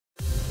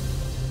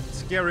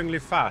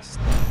scaringly fast.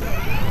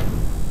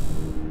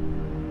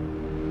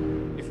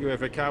 If you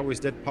have a car with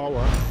that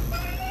power,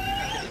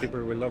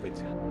 people will love it.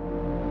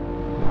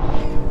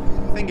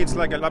 I think it's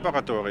like a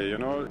laboratory, you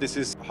know. This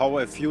is how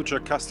a future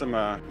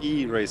customer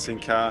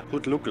e-racing car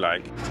would look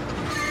like.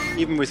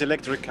 Even with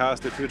electric cars,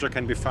 the future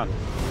can be fun.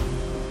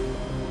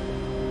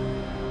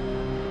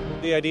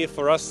 The idea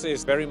for us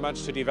is very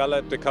much to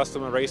develop the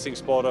customer racing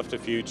sport of the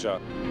future.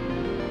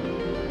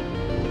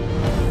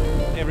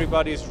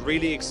 Everybody's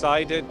really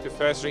excited to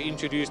firstly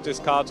introduce this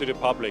car to the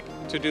public.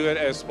 To do it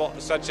as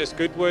such as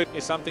Goodwood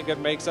is something that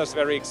makes us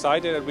very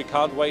excited, and we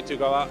can't wait to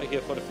go out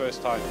here for the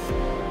first time.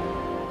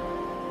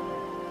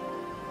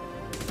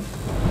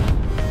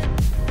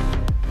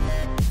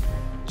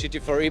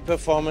 GT4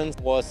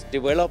 ePerformance was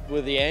developed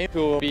with the aim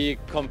to be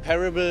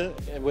comparable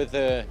with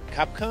a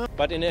cup car,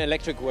 but in an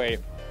electric way.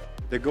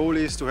 The goal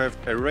is to have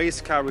a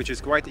race car which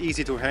is quite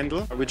easy to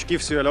handle, which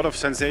gives you a lot of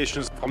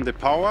sensations from the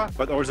power,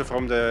 but also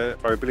from the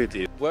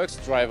variability. Works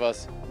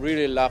drivers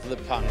really love the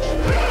punch.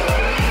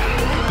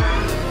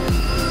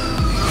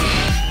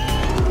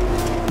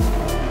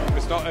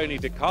 It's not only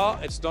the car,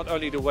 it's not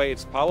only the way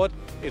it's powered,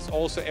 it's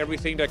also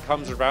everything that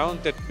comes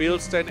around that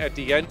builds then at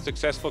the end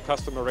successful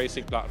customer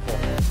racing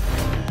platform.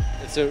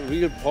 It's a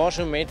real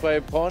Porsche made by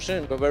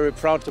Porsche. We're very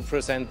proud to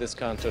present this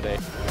car today.